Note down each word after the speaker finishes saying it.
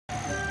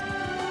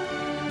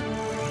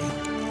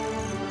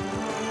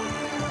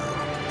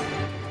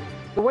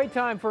The wait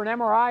time for an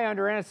MRI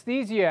under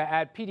anesthesia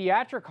at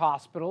pediatric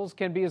hospitals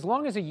can be as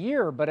long as a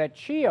year, but at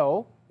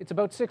CHEO, it's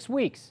about 6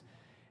 weeks.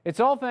 It's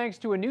all thanks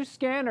to a new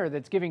scanner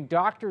that's giving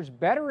doctors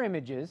better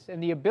images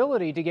and the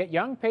ability to get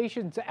young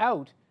patients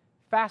out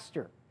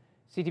faster.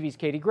 CTV's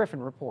Katie Griffin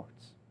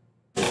reports.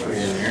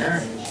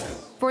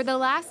 For the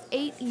last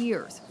 8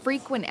 years,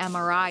 frequent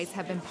MRIs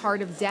have been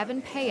part of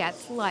Devon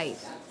Payette's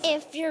life.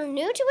 If you're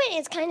new to it,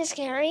 it's kind of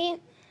scary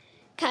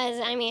because,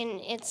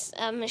 it's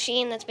a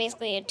machine that's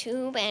basically a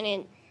tube and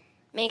it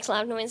makes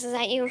loud noises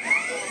at you.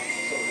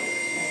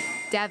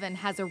 Devon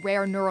has a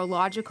rare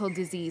neurological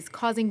disease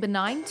causing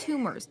benign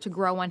tumors to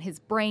grow on his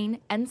brain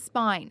and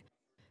spine.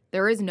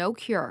 There is no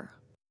cure.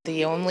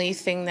 The only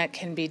thing that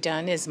can be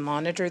done is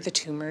monitor the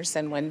tumors,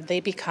 and when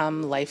they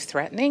become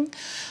life-threatening,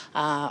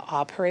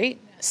 operate,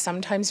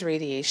 sometimes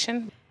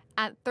radiation.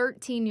 At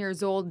 13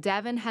 years old,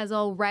 Devon has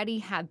already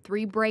had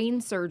 3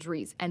 brain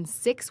surgeries and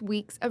 6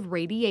 weeks of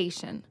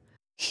radiation.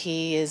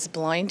 He is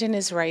blind in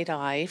his right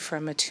eye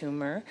from a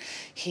tumor.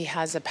 He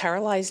has a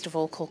paralyzed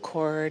vocal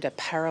cord, a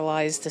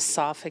paralyzed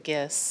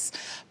esophagus.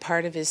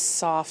 Part of his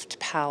soft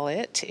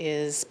palate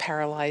is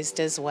paralyzed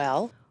as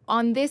well.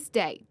 On this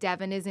day,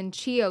 Devon is in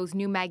CHEO's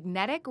new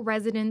magnetic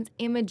resonance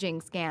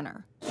imaging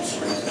scanner.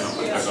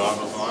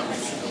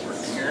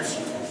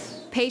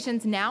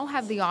 Patients now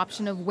have the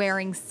option of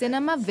wearing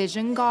cinema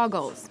vision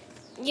goggles.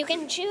 You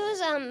can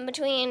choose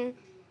between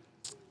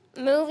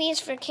movies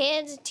for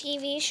kids,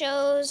 TV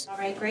shows. All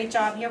right, great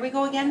job. Here we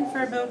go again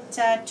for about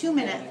 2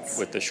 minutes.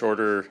 With the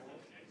shorter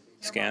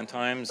scan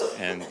times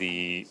and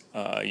the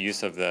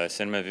use of the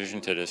cinema vision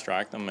to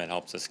distract them, it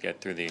helps us get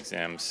through the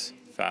exams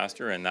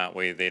faster, and that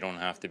way they don't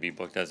have to be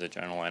booked as a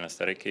general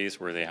anesthetic case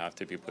where they have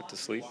to be put to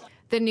sleep.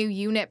 The new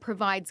unit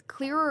provides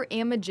clearer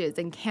images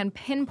and can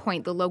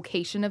pinpoint the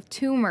location of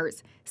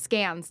tumors.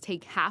 Scans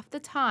take half the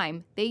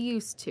time they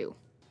used to.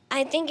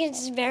 I think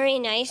it's very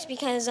nice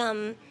because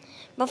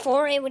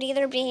before it would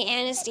either be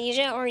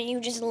anesthesia or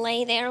you just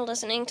lay there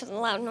listening to the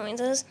loud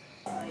noises.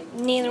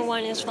 Neither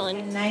one is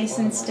fun. Nice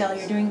and still.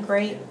 You're doing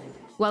great.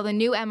 While the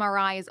new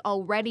MRI is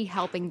already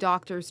helping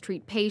doctors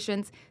treat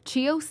patients,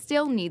 CHEO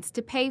still needs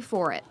to pay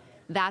for it.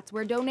 That's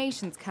where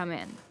donations come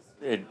in.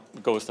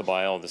 It goes to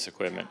buy all this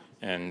equipment,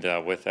 and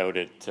without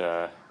it,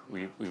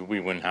 we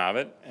wouldn't have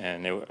it,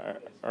 and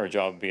our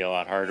job would be a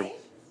lot harder.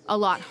 A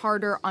lot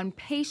harder on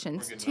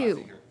patients,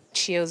 too.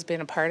 CHEO's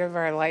been a part of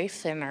our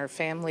life, and our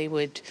family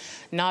would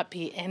not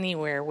be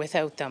anywhere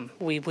without them.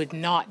 We would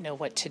not know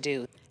what to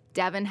do.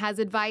 Devon has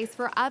advice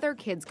for other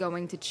kids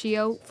going to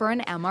CHEO for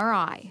an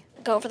MRI.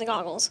 Go for the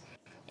goggles.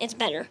 It's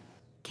better.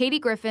 Katie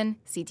Griffin,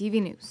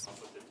 CTV News.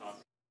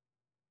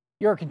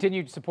 Your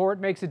continued support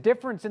makes a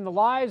difference in the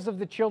lives of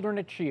the children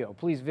at CHEO.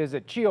 Please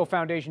visit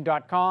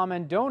CHEOFoundation.com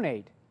and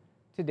donate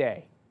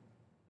today.